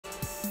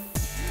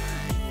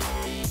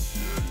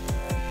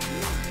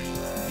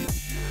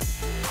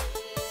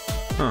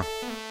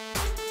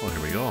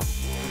we go.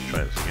 Let's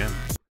try this again.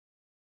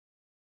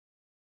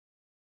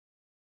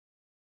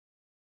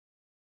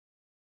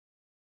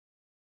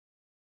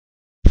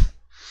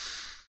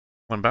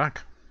 I'm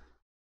back.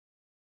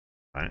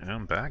 I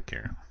am back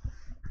here.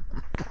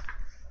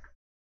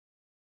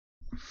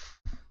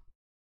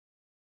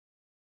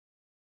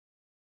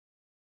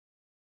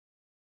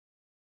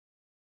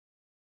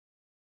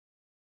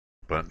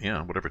 But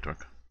yeah, whatever it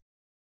took.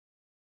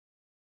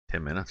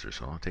 10 minutes or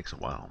so, it takes a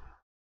while.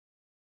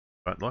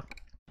 But look,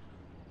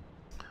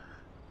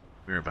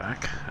 we're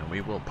back, and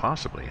we will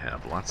possibly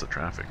have lots of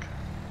traffic.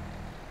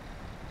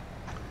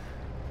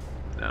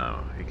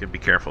 Now, you can be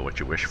careful what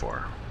you wish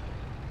for.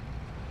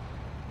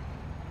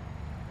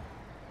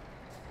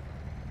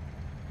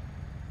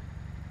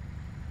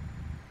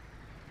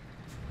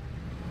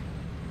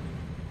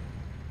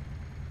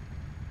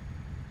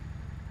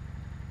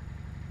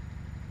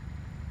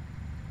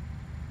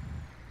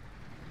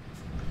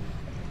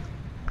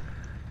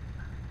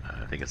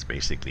 I think it's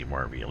basically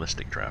more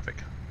realistic traffic.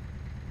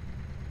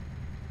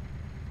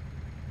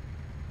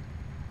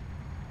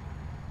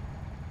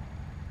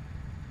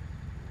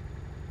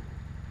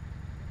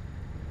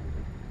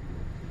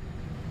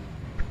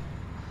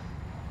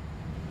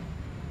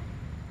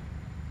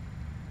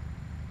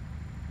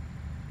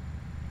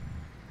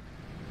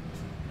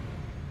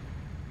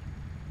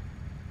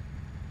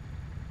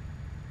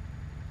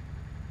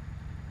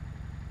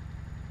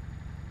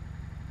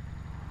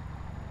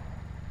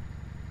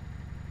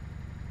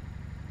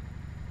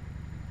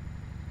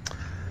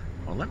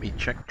 Well, let me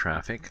check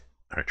traffic.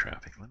 Let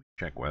me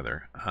check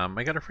weather.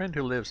 I got a friend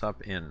who lives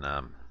up in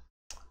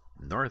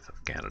north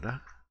of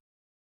Canada.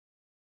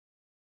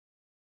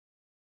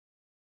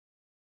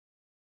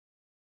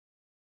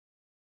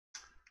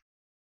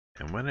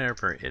 And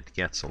whenever it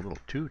gets a little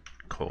too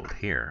cold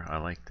here, I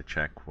like to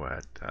check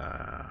what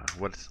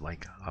it's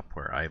like up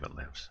where Ivan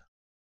lives.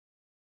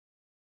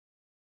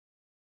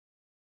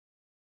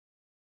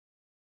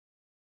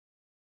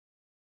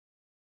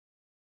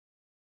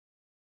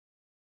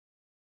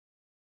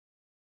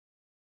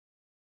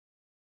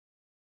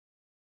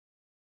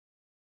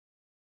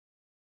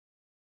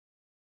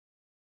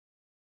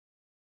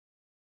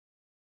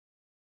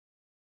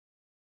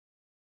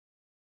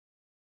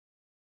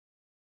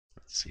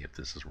 Let's see if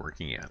this is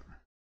working yet.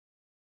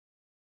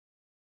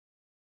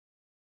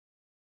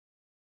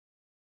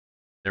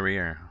 There we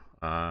are.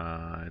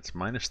 It's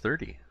minus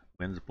 30.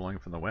 Winds blowing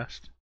from the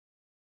west.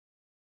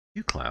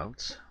 Few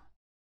clouds.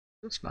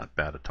 That's not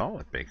bad at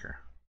all at Baker.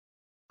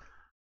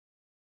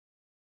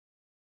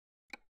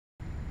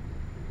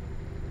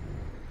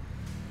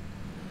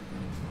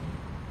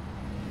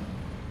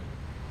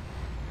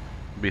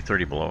 It'll be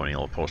 30 below, and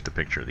he'll post a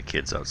picture of the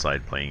kids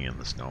outside playing in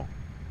the snow.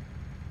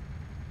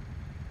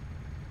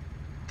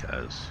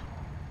 Because,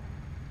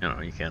 you know,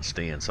 you can't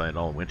stay inside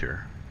all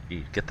winter.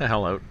 You get the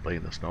hell out and play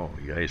in the snow.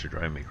 You guys are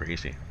driving me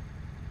crazy.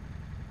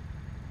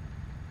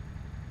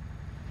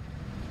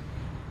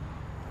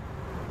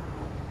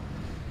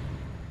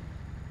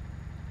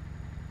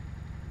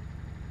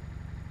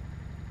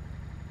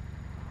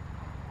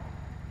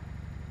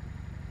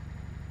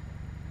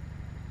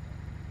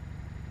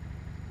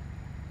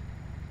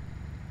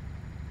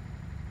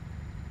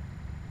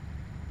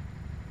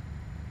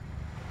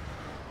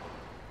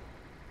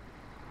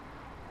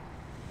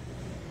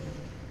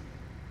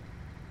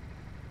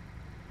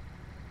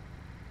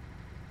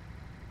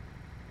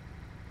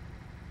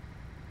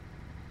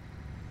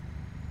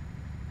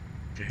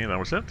 Okay, that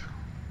was it.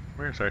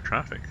 Where's our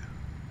traffic?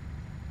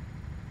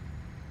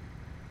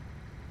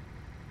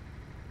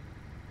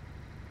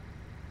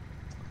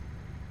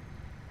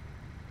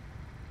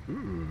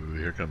 Ooh,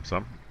 here comes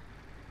some.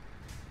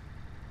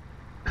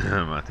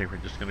 I think we're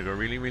just going to go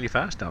really, really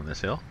fast down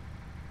this hill.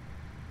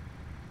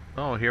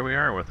 Oh, here we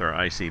are with our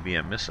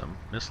ICBM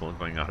missile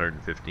going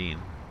 115.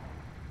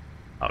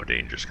 How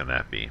dangerous can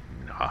that be?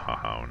 Ha ha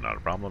ha, not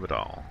a problem at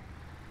all.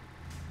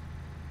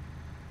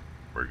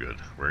 We're good,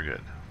 we're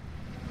good.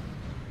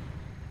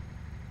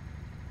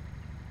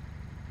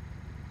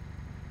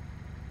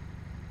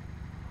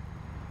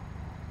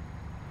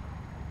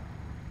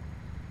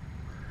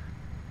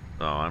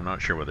 So I'm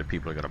not sure whether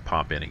people are going to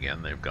pop in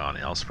again. They've gone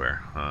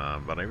elsewhere.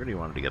 But I really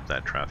wanted to get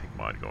that traffic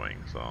mod going,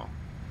 so...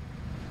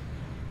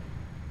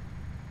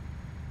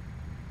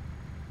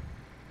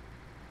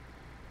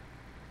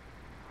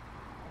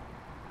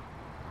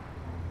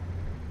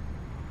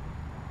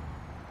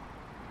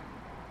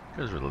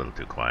 Because we're a little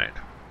too quiet.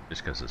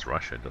 Just because it's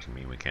Russia doesn't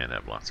mean we can't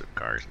have lots of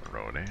cars on the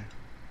road, eh?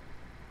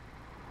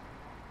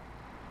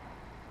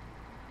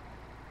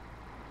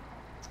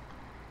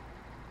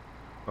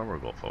 But we'll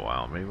go for a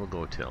while. Maybe we'll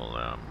go till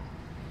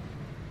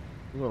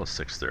we'll go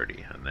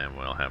 6:30, and then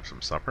we'll have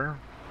some supper.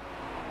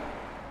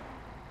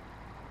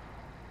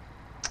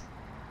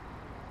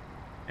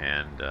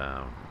 And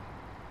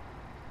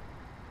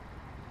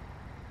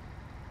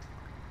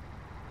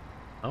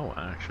oh,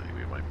 actually,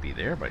 we might be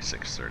there by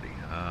 6:30.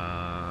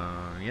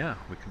 Yeah,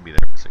 we can be there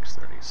by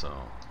 6:30. So,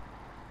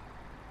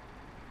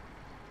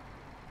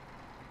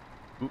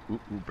 ooh,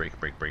 break.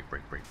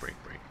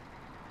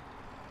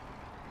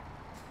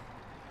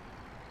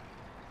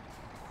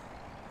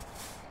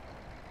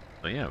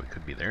 So yeah, we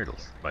could be there till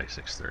by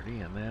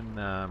 6:30, and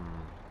then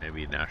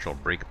maybe a natural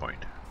break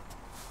point.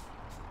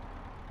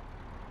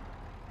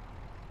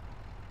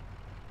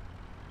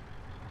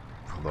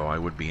 Although I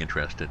would be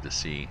interested to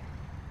see.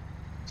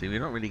 See, we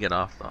don't really get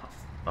off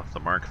the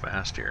mark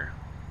fast here.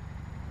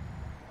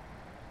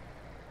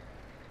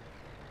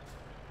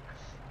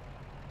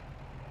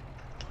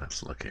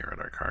 Let's look here at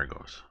our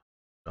cargoes.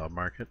 Job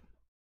market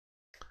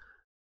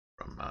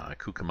from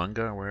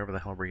Cucamonga, wherever the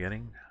hell we're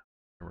getting.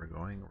 Where we're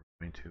going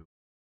to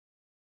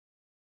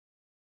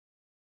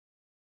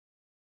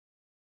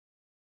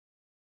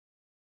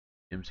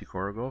MC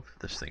Corrigo.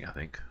 This thing, I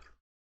think.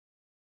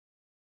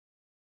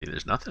 See,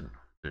 there's nothing.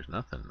 There's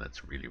nothing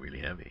that's really,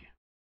 really heavy.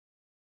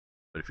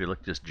 But if you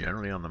look just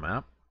generally on the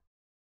map,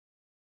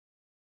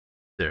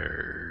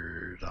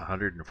 there's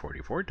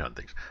 144 ton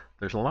things.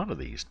 There's a lot of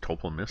these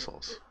Topol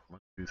missiles. 1,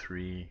 2,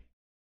 3,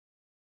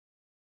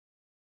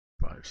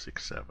 5,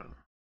 6, 7.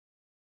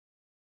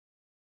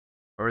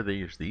 Or they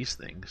use these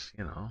things,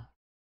 you know.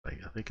 Like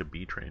I think a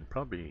B train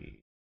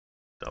probably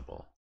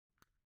double.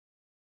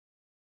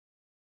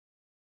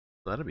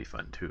 That'd be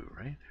fun too,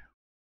 right?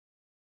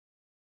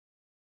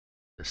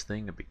 This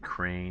thing, a big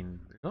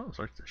crane, there's all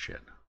sorts of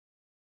shit.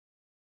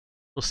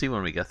 We'll see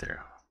when we get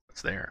there.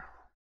 What's there?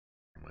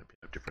 There might be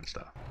different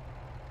stuff.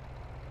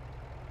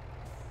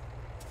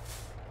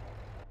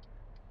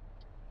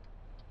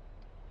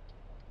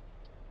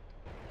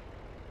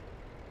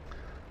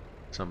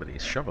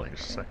 Somebody's shoveling.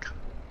 Just a sec.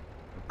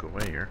 Don't go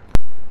away here.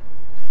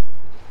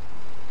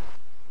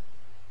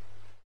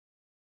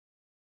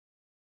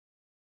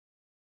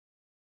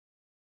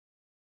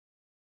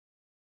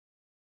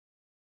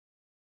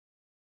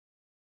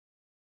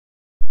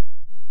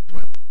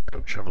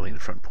 Out shoveling the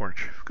front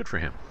porch. Good for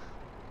him.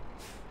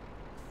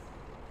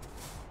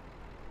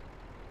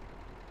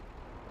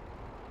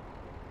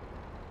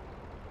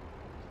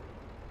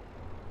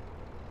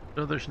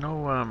 So there's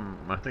no,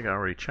 I think I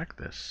already checked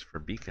this for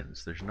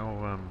beacons. There's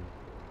no,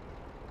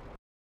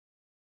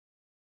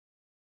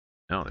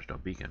 no, there's no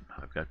beacon.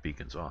 I've got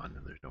beacons on,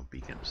 and there's no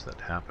beacons that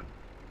happen.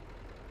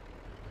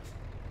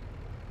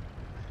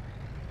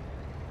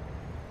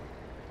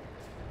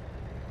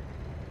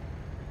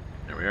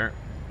 There we are,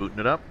 booting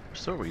it up.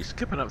 So we're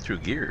skipping up through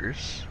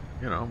gears.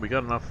 You know, we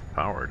got enough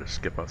power to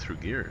skip up through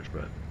gears,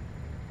 but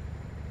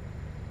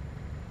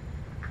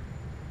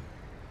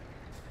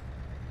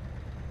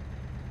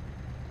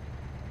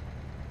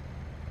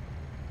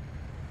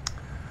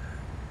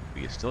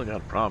we still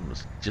got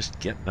problems just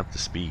getting up to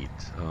speed.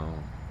 So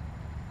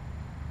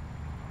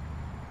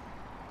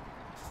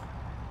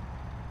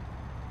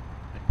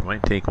I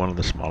might take one of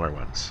the smaller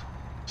ones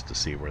just to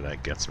see where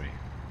that gets me.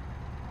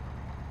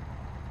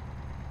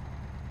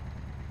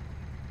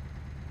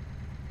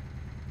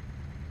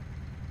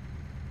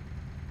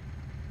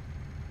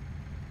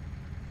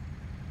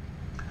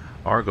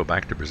 Or go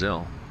back to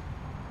Brazil.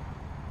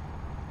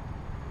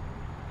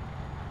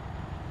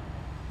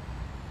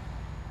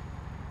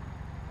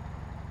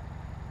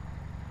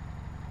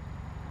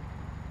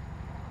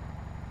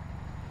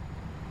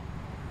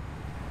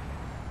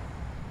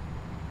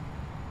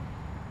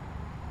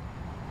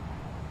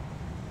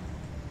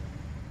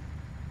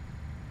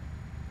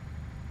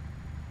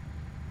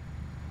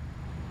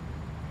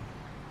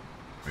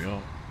 We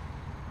go.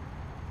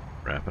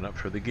 Wrapping up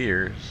for the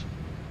gears.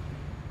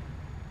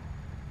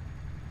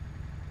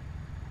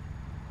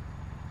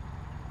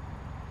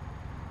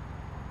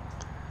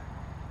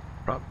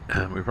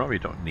 We probably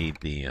don't need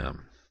the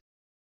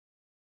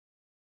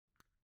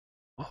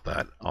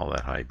all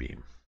that high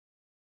beam.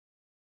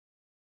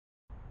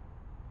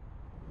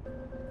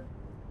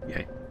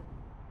 Yay.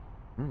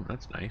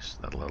 That's nice.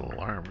 That little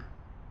alarm.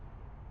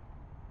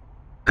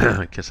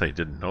 I guess I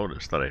didn't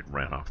notice that I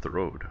ran off the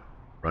road.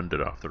 Runned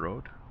it off the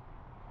road.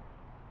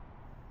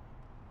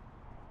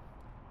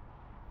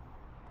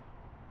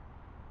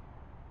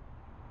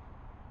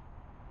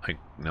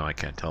 No, I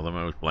can't tell them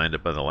I was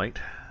blinded by the light.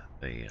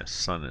 The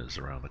sun is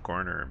around the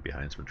corner and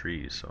behind some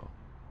trees, so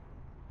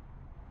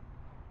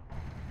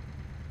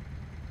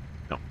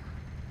no.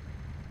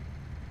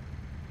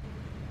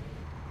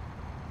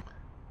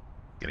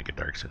 Gonna get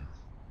dark soon.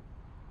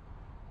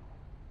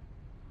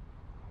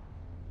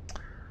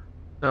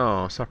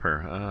 So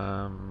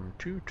supper.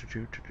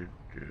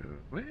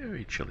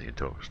 Very chili and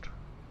toast.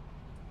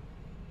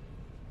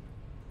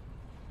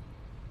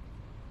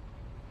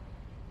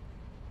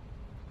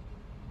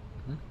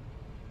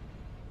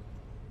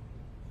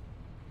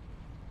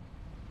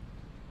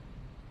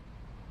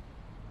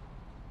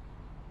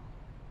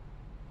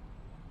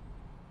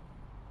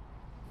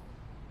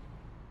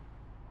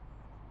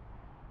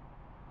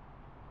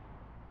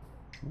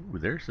 Ooh,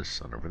 there's the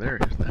sun over there.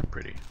 Isn't that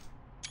pretty?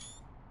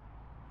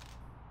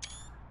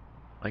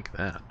 Like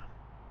that.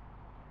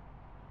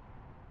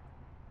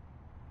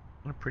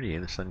 What pretty,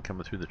 the sun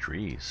coming through the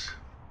trees.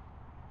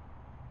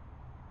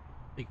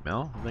 Think,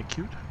 Mel, isn't that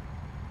cute?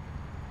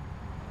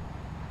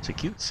 It's a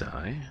cute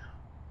sigh.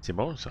 It's a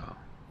bon sigh.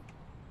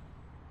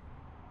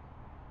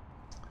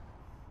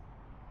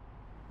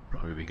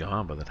 probably be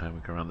gone by the time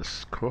we come around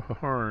this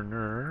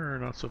corner.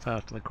 Not so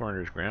fast in the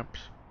corners, Gramps.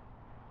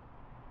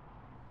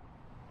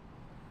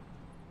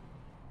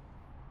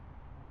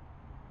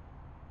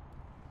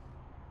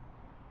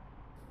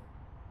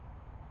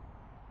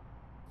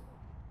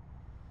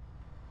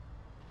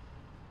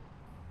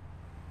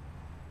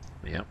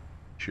 Yep,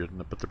 shouldn't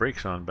have put the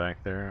brakes on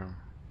back there.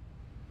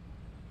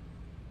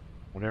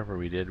 Whatever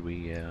we did,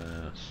 we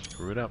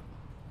screwed up.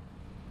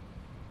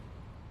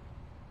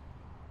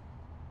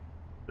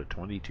 The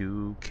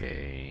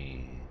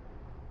 22K.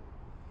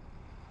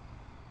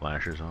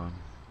 Flashers on.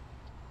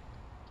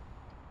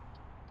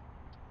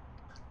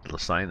 Little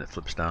sign that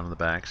flips down on the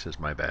back says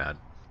my bad.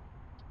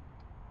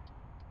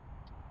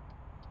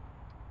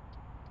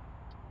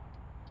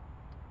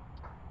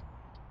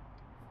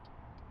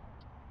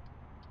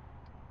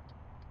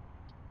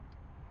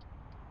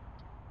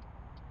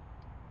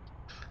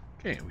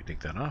 Okay, we take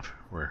that off.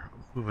 We're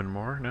moving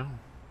more now.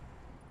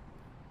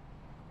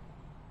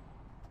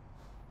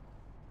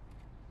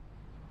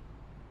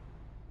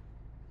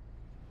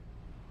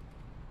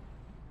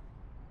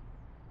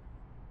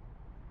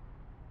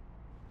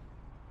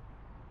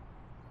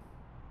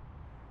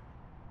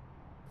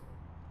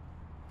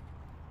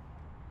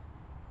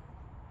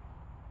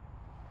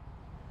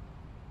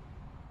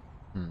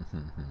 A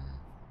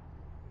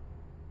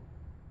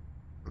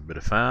little bit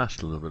of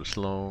fast, a little bit of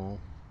slow.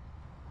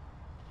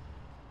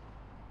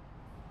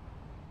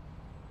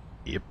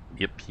 Yep,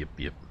 yep, yep,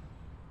 yep.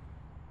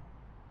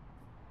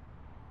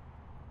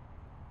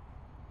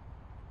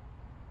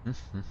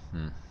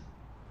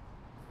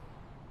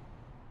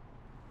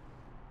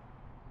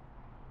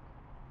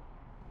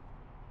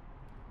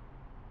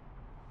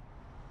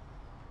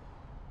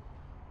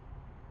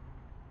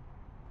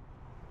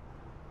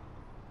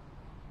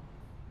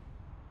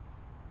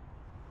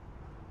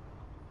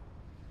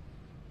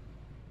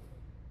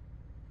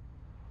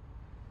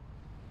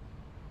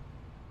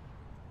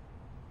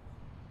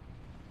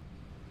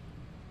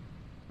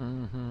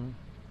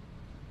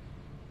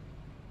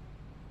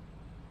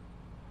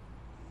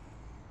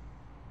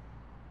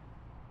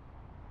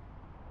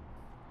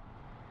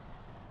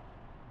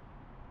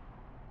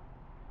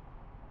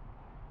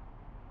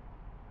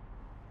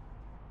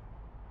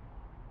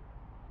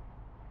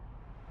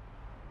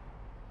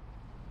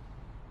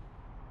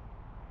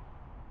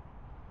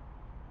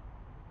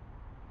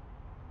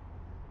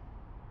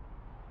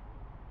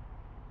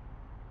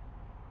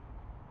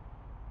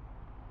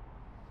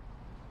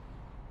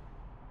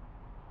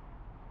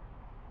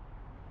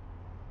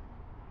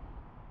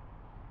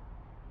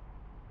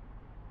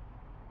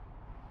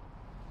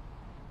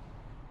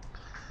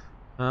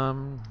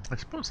 I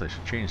suppose I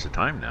should change the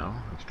time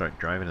now and start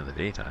driving in the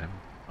daytime,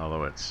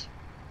 although it's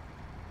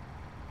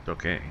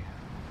okay.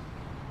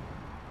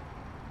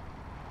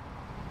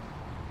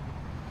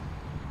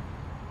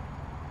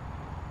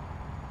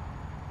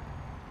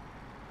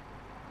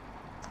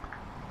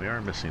 We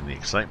are missing the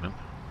excitement.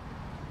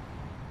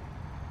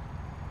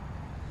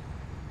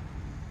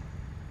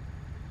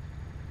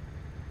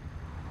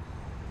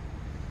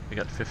 We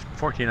got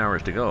 14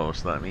 hours to go,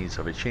 so that means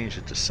if we change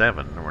it to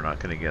 7, we're not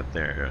going to get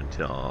there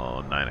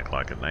until 9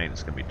 o'clock at night.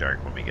 It's going to be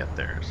dark when we get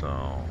there,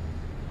 so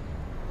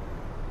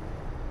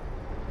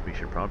we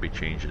should probably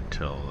change it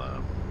till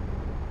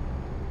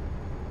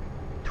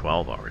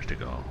 12 hours to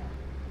go.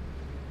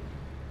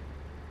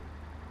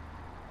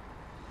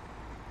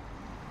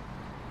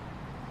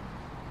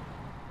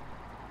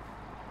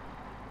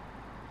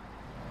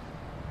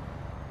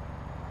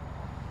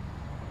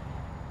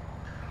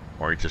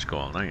 Or just go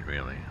all night,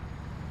 really.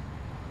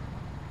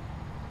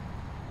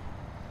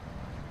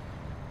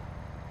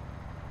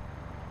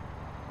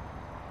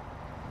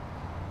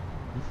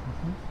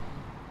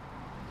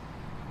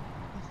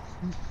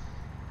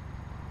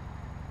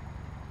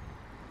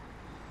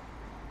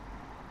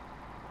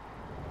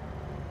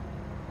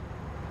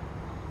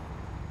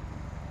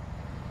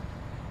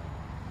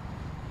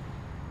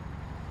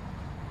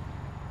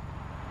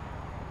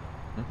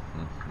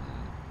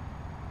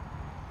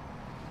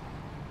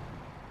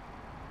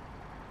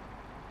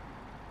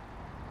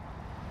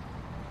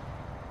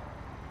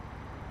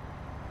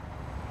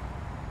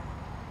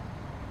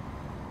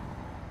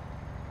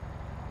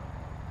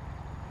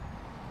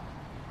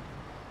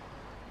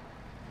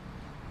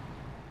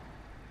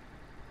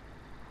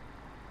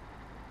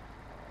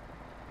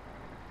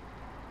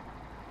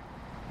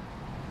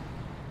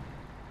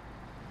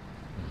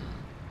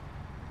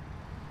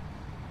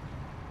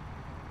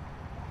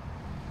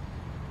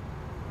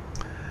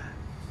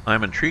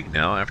 I'm intrigued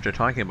now, after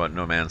talking about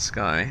No Man's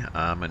Sky,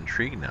 I'm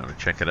intrigued now to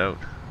check it out,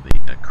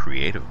 the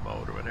creative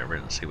mode or whatever,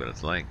 and see what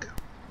it's like.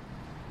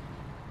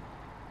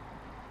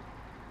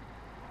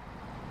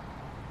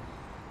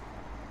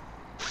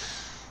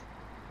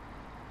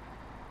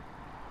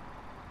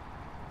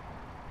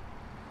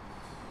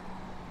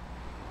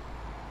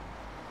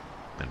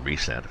 And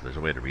reset, if there's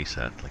a way to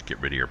reset, like get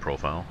rid of your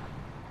profile.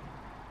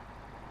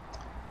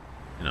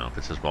 You know, if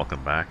it says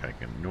welcome back, I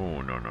can,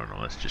 no,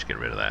 let's just get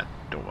rid of that.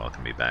 Don't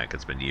welcome me back,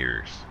 it's been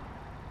years.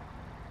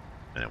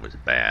 And it was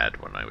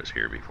bad when I was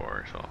here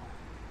before, so.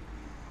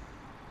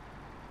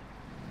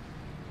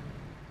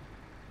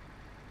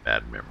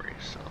 bad memories.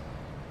 So.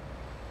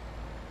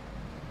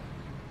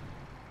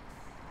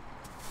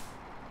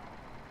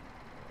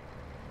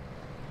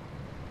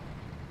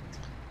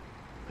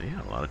 But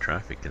yeah, a lot of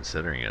traffic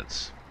considering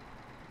it's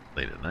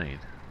late at night.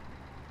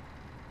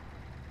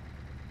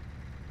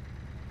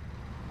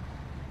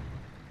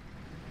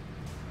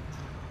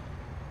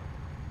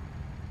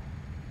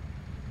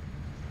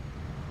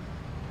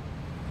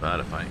 But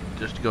if I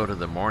just go to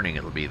the morning,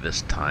 it'll be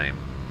this time.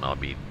 I'll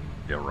be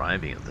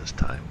arriving at this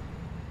time.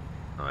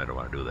 No, I don't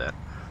want to do that.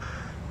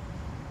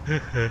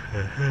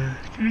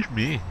 Excuse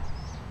me.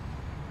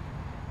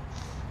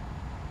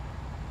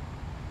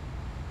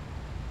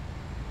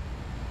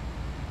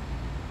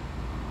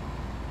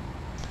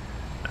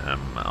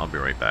 I'll be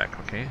right back,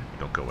 okay?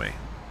 Don't go away.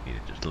 Need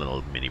just a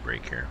little mini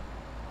break here.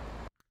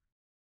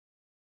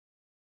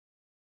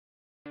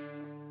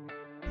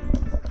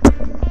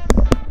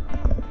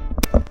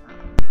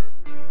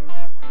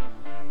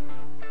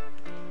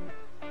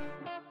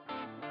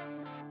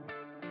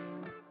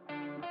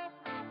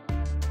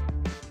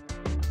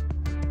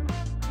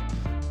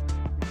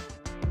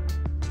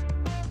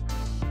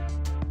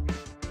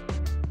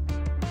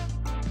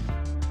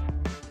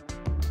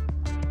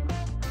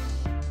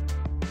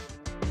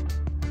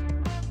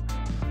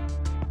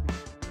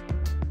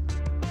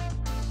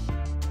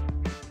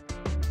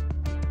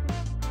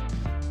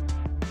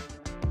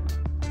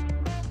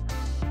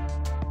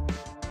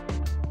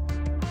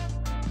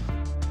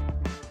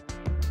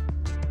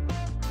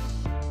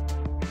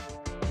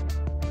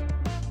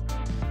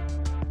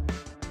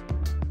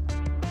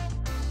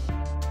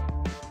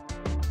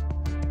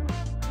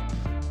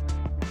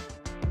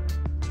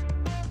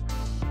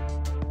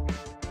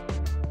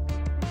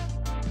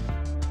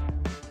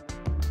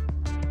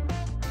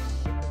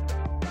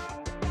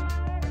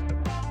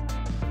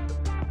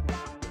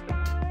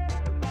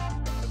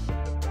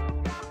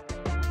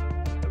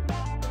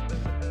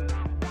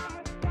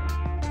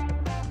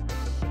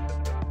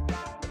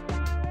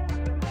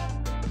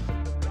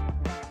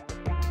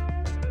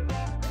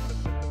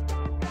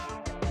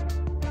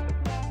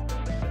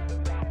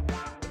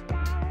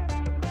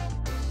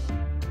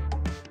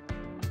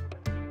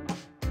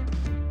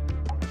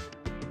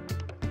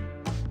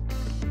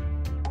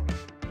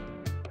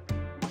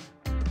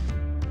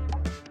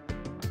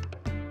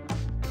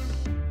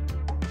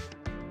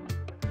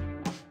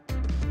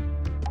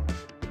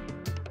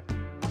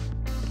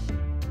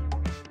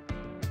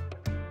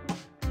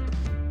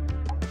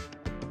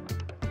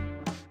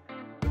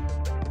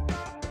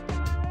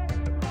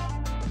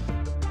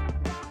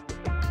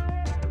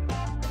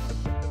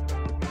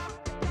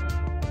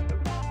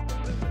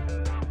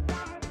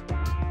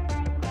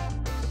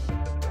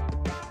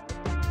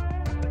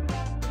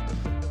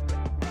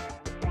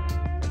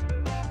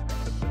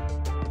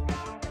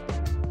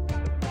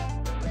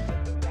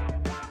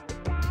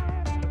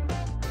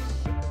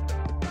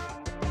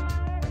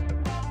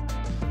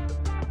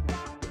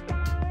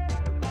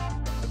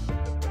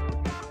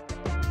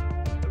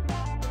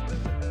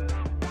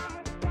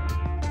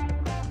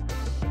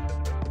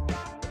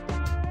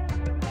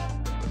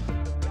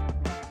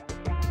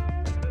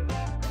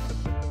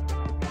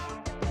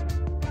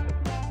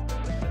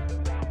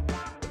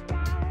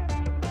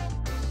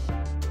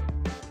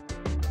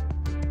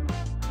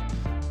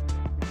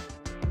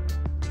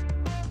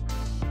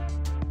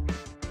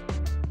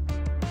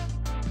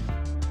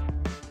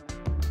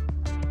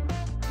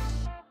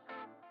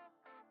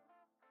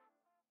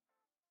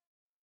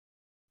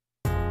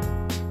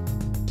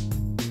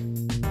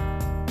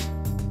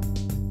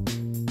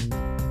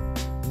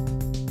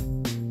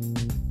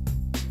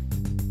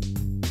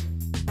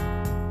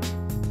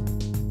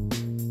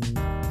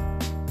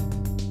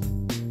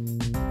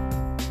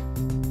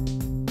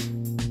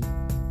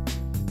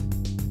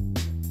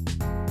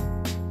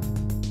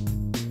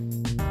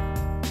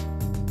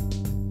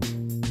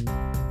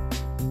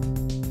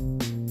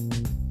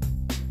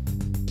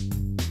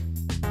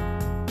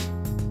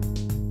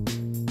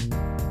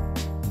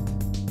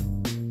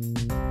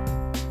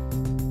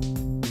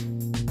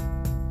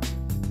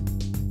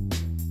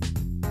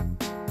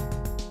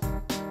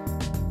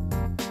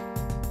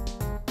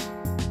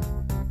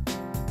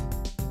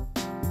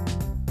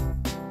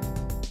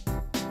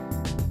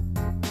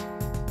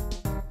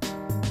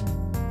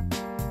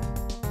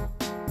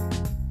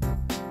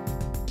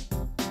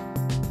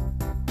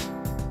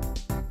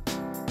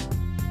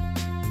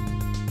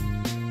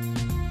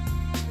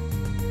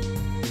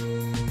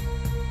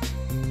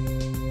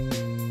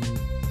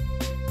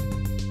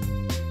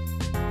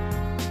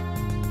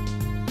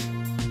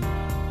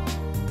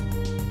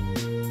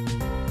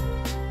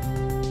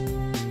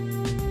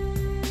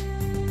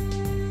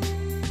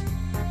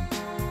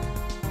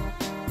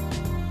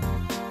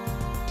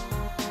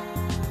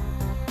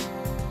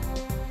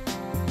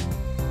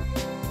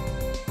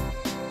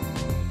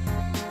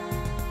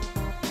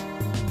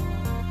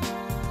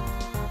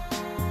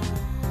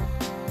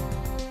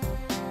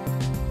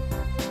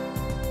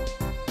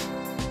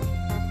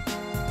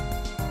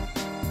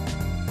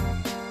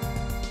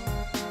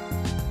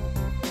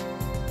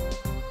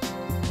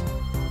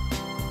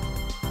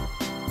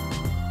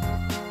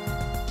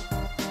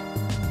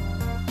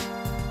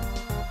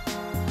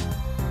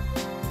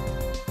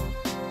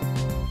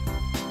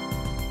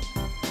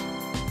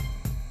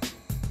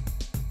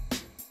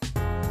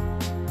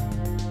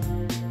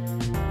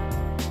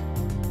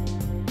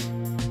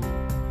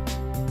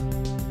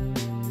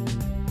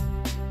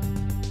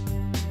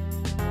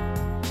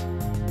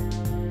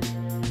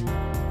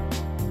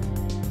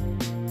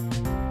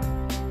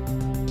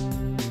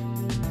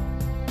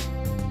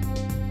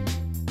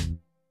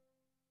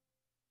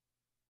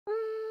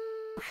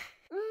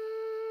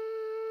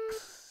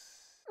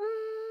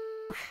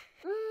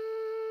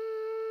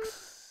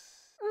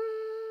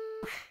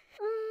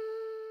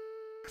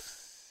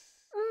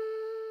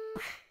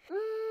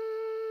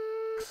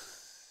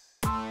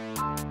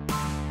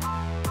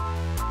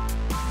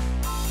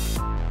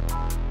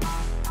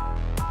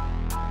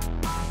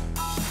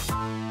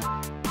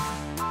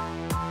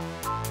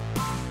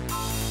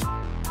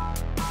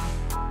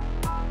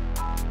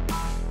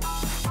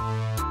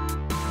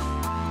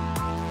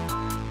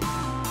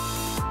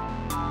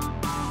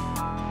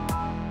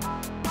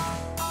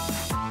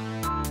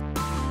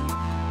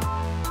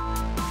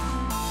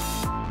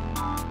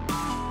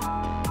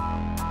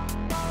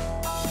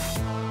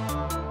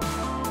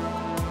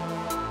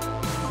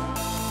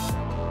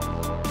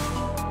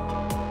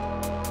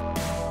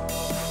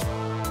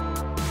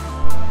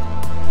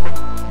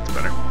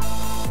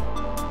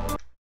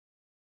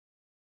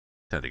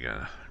 Had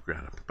to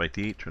grab a bite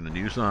to eat, turn the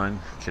news on,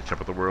 catch up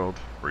with the world.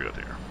 We're good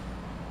here.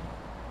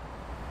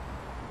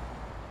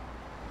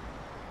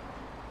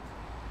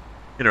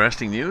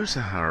 Interesting news.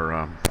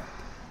 Our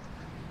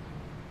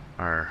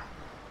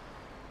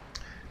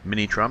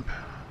mini Trump,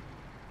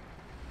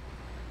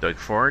 Doug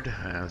Ford,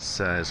 as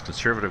his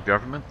conservative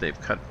government, they've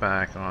cut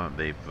back on.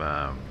 They've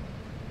gotten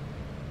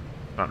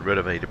rid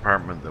of a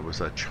department that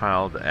was a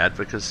child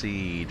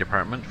advocacy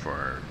department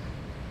for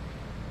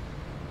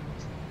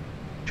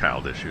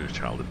child issues,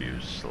 child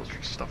abuse,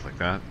 stuff like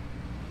that.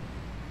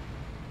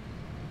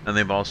 And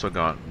they've also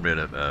gotten rid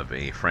of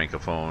a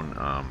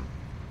francophone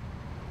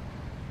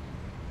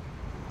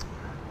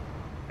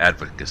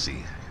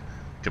advocacy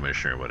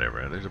commissioner or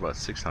whatever. There's about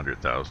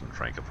 600,000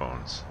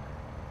 francophones.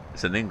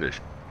 It's an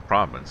English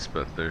province,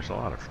 but there's a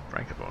lot of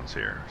francophones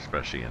here,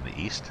 especially in the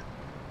east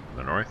and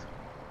the north.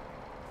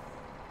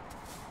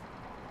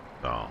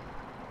 So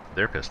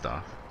they're pissed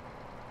off.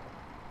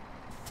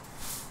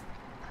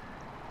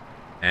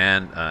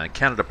 And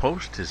Canada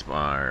Post is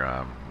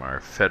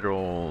our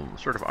federal,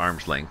 sort of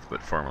arm's length,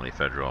 but formerly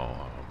federal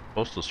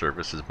postal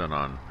service, has been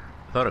on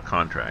without a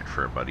contract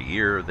for about a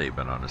year. They've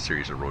been on a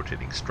series of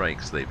rotating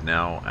strikes. They've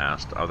now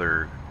asked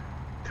other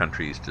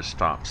countries to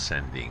stop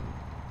sending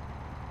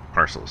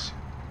parcels.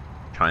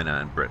 China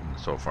and Britain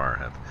so far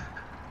have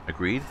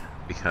agreed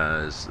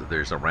because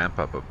there's a ramp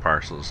up of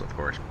parcels, of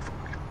course,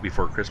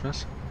 before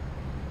Christmas.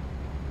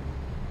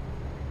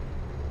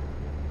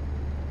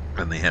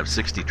 And they have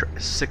 60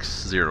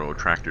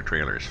 tractor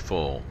trailers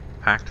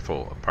packed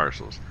full of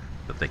parcels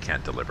that they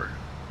can't deliver.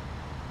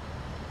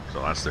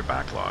 So that's their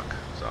backlog.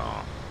 So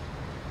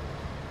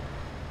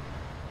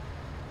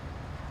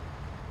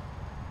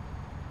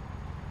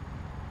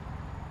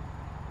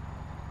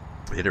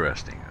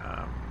interesting.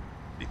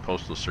 The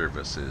Postal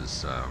Service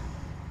is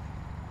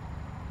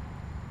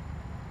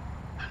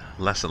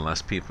less and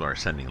less people are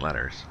sending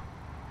letters.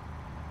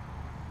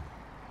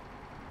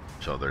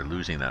 So they're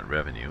losing that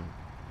revenue.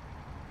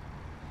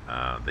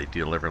 They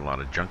deliver a lot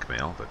of junk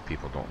mail, but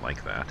people don't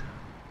like that.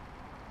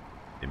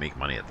 They make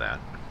money at that.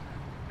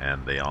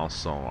 And they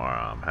also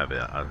have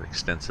an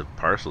extensive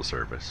parcel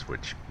service,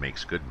 which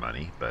makes good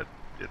money, but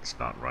it's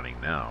not running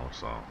now,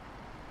 so...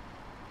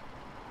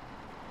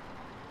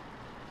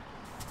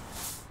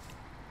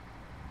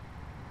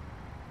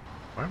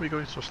 Why are we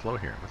going so slow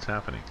here? What's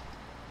happening?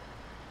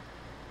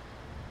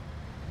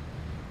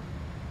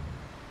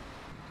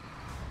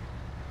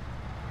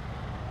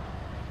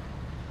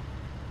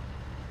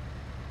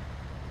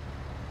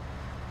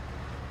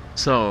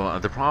 So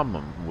the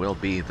problem will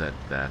be that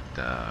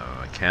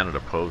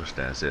Canada Post,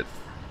 as it,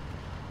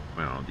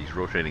 these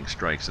rotating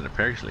strikes, and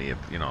apparently, if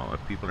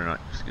people are not,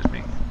 excuse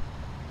me,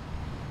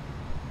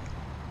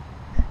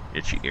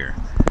 itchy ear,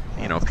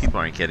 if people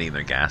aren't getting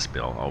their gas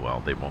bill, oh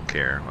well, they won't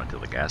care until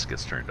the gas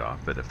gets turned off.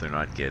 But if they're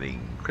not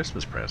getting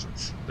Christmas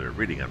presents, they're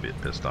really gonna be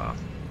pissed off.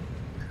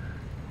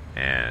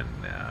 And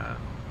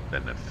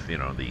then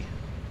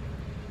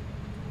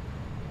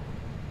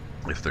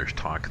if there's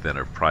talk then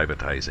of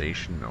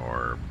privatization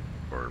or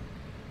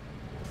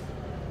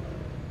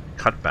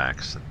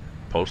cutbacks in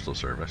postal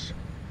service,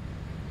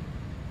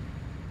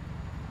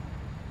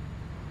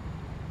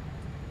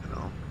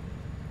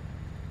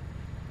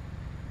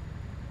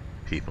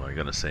 people are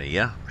going to say,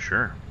 yeah,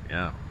 sure,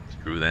 yeah,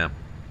 screw them.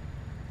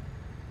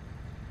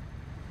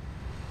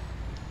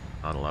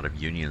 Not a lot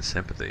of union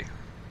sympathy,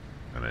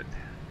 and it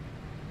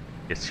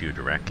hits you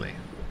directly.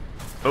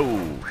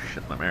 Oh,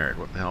 shit, I'm married.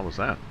 What the hell was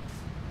that?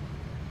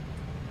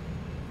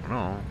 I don't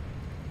know.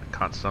 I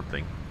caught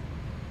something.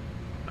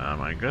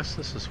 I guess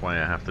this is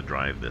why I have to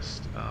drive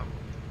this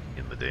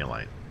in the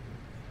daylight.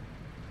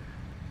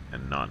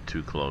 And not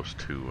too close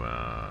to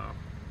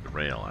the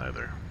rail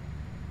either.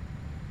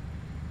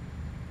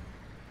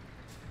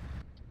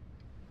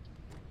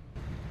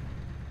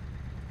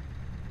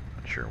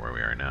 Not sure where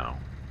we are now.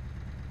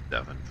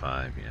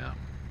 7-5, yeah.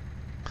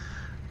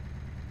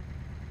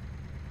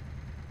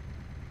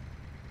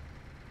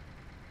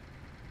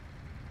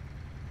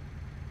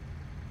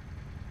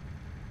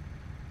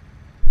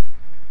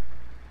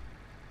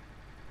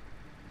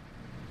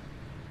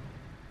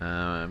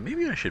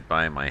 Maybe I should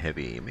buy my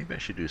maybe I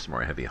should do some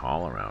more heavy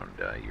haul around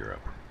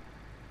Europe.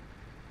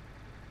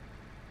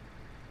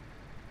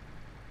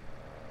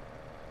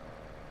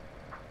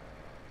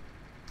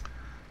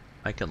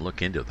 I can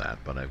look into that,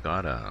 but I've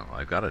got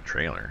a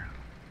trailer.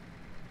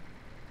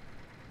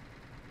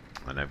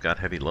 And I've got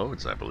heavy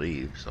loads, I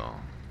believe, so...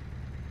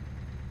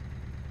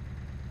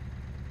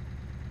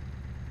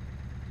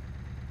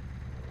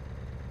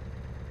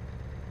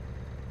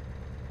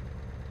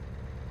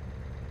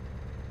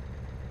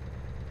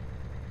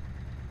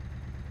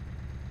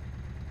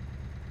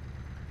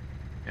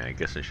 Yeah, I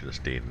guess I should have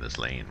stayed in this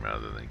lane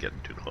rather than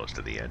getting too close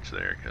to the edge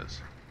there,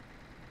 because...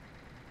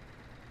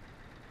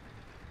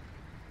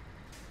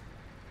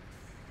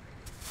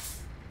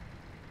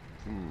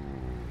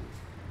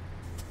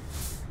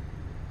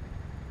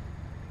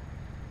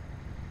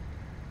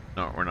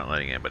 No, we're not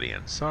letting anybody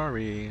in.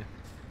 Sorry.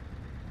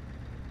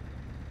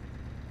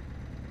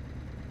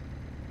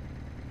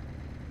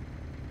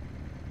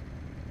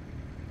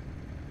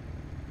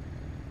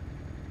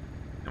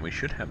 And we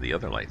should have the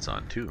other lights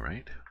on too,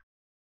 right?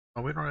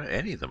 Oh, we don't have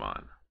any of them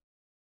on.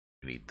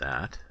 We need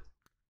that.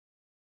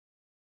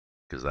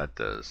 Because that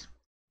does...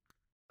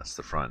 That's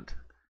the front.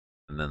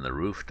 And then the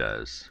roof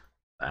does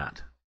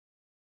that.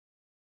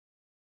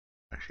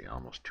 Actually,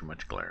 almost too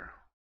much glare.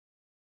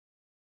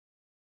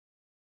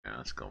 Yeah,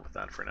 let's go with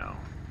that for now.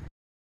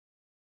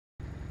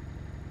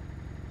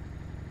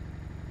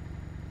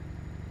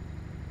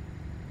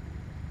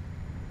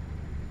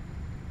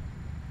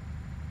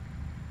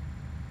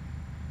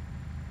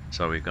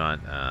 So we've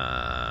got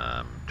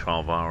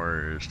 12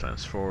 hours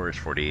times 4 is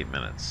 48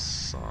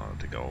 minutes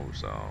to go.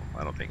 So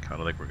I don't think we're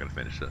going to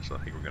finish this. I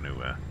think we're going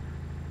to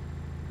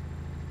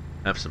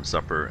have some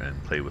supper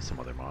and play with some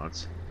other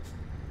mods.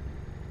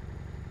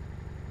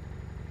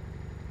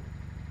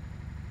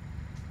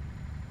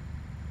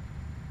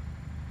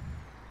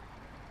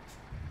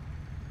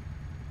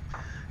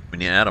 When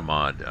you add a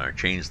mod or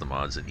change the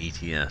mods in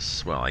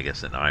ETS, well, I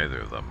guess in either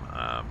of them,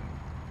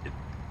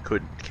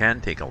 it can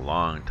take a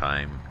long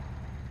time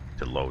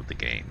to load the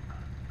game.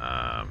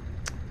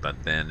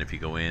 But then if you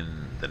go in,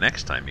 the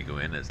next time you go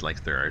in, it's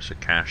like there's a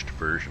cached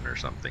version or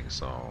something,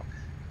 so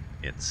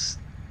it's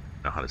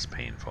not as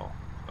painful.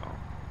 So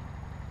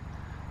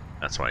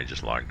that's why I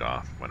just logged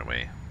off, went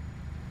away.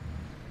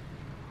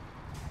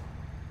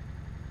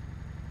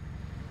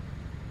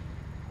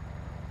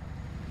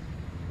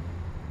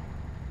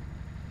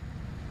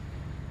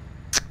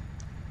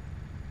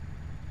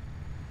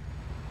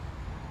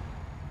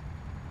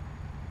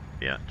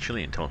 Yeah,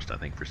 chili and toast, I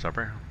think, for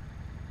supper.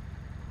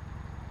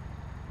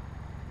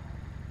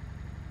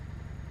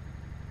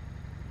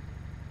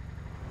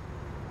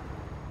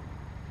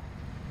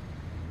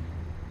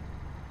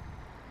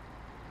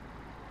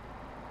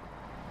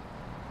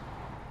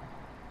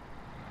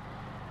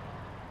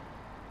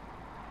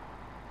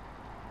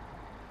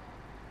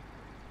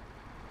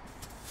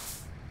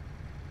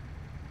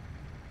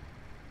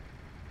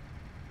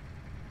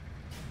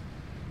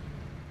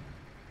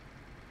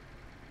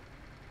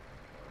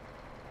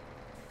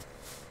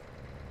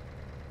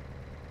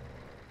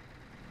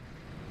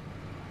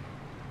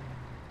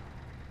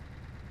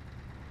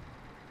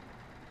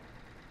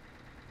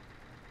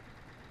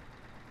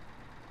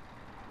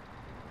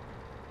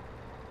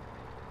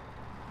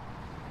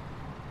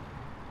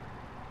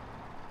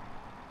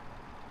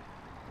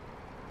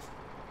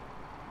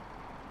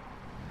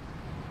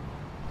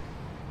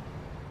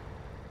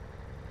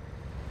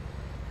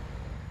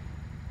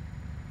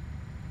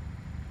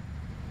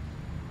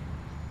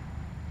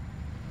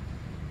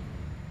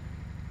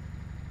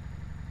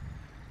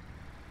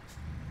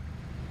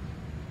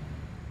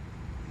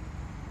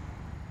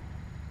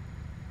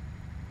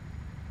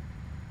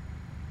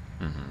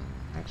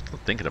 I'm still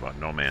thinking about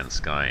No Man's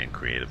Sky in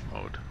creative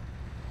mode.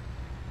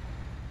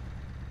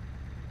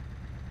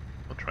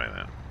 We'll try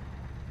that.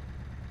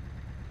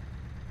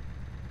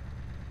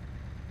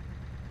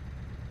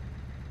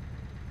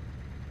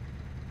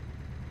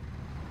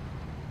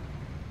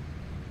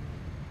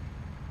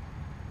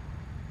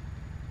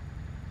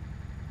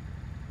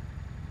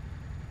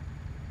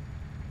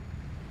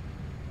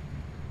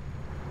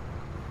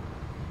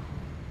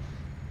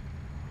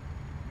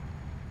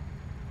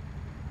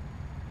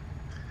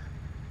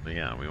 But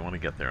yeah, we want to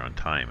get there on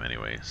time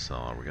anyway,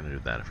 so we're going to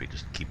do that if we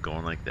just keep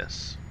going like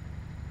this.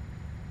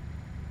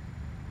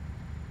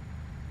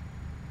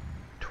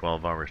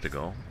 12 hours to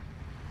go.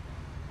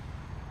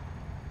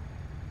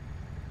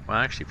 Well,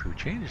 actually, if we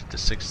change it to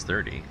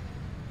 6:30,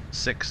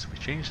 if we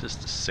change this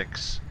to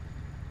 6,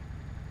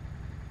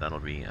 that'll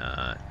be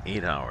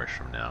 8 hours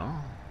from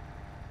now.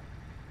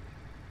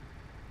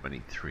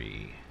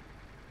 23.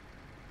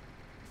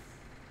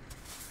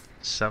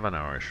 7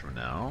 hours from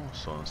now,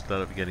 so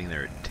instead of getting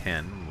there at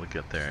 10, we'll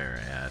get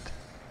there at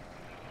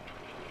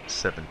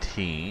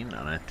 17,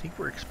 and I think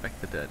we're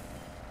expected at,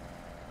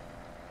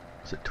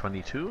 is it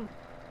 22?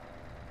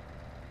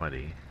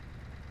 20.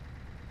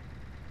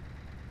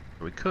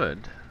 We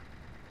could.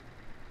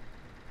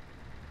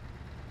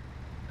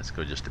 Let's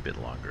go just a bit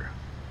longer.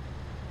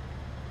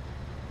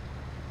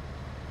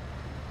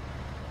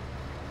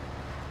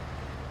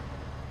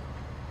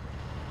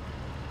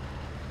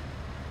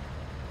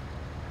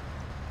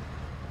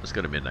 Let's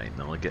go to midnight, and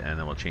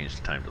then we'll change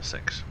the time to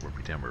 6. We'll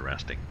pretend we're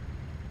resting.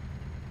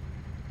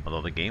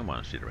 Although the game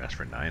wants you to rest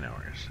for 9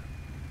 hours.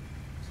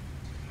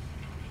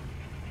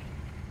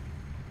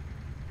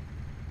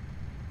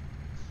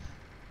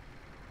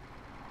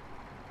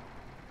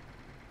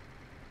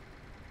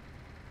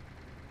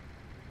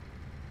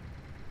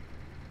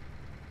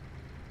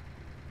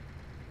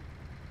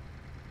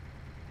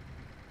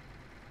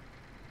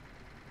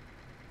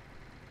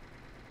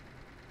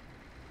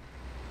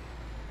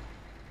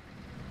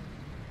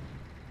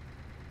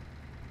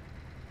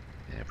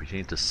 If we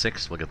change to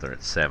 6, we'll get there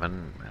at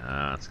 7.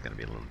 It's going to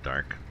be a little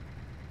dark.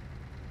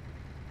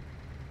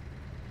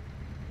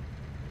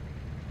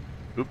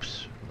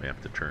 Oops, we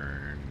have to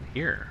turn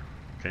here.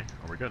 Okay,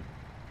 oh, we're good.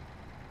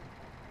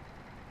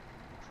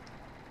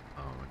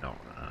 Oh no,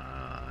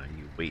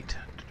 you wait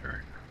to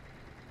turn.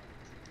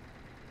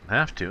 I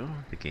have to.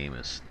 The game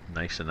is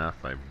nice enough.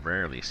 I've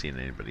rarely seen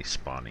anybody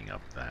spawning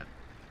up that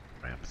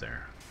ramp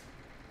there.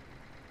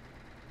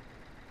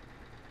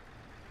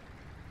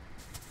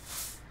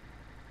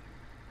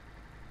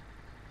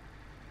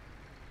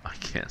 I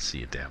can't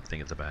see a damn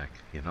thing at the back,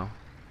 you know?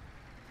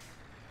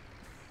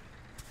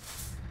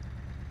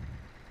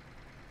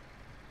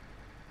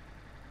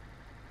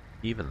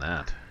 Even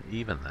that,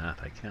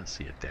 I can't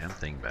see a damn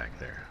thing back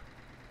there.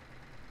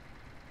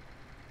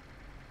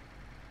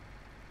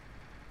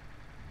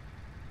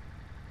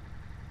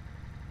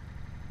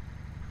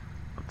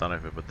 I thought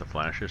if I put the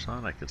flashes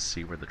on, I could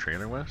see where the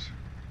trailer was.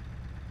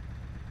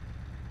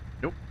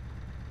 Nope.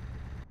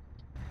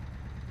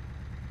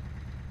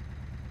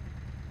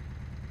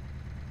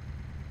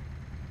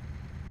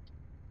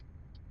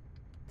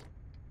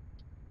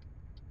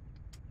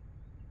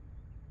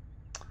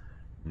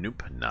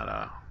 Nope,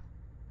 nada.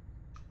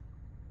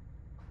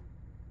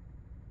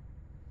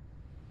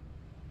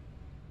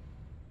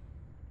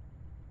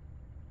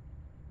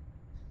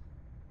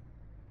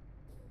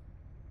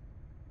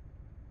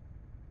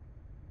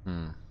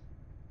 Hmm.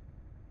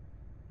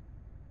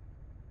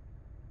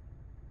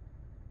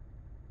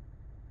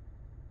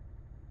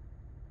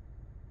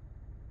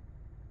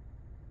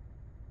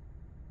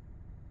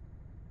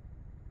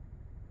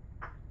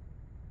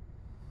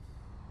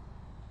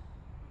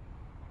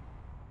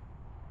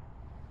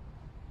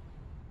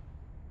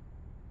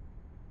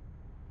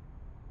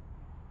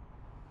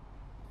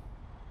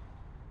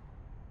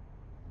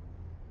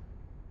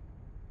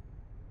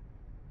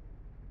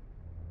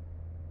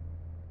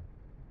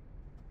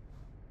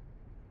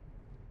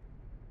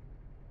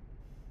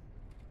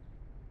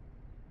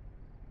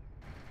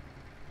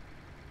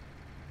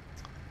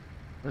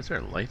 Why is there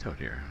a light out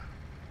here?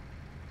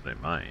 I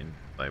don't mind.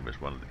 If I was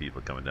one of the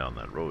people coming down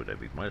that road, I'd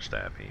be much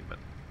happy, but...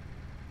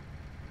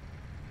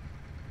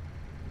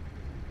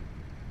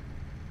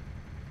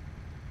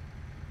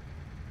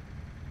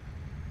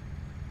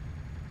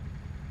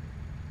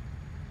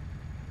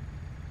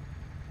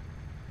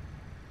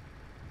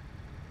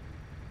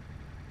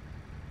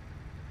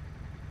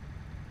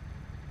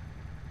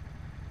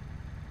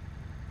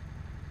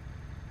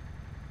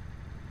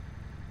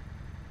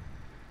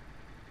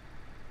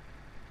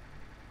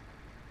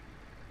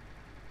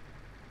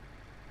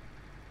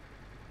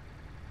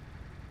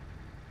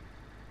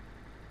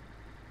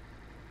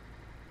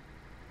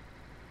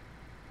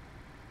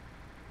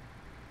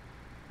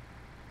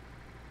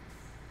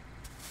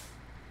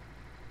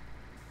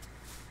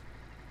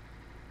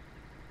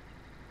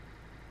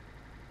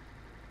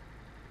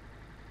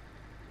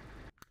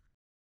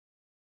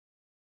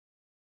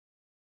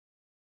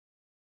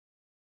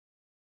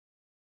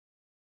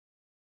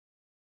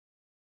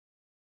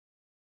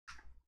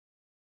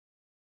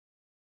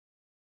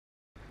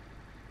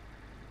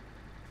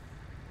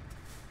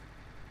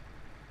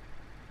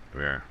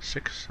 We're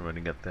 6, I'm going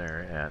to get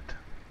there at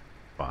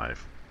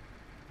 5.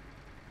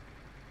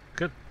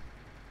 Good.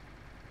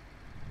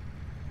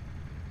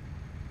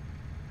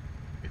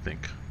 I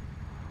think.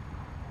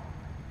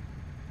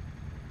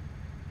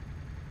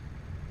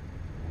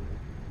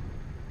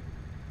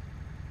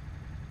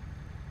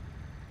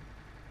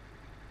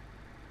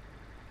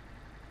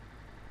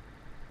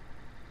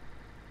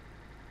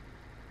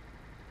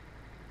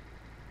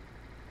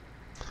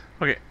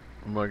 Okay,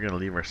 we're going to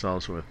leave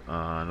ourselves with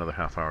another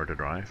half hour to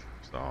drive.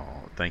 So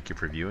thank you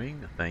for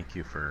viewing. Thank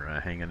you for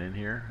hanging in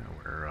here.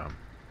 We're going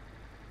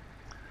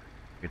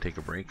to take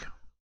a break.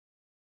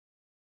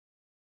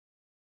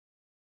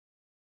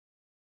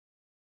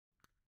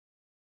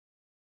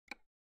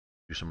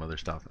 Do some other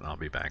stuff, and I'll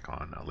be back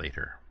on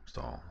later.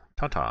 So,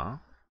 ta-ta.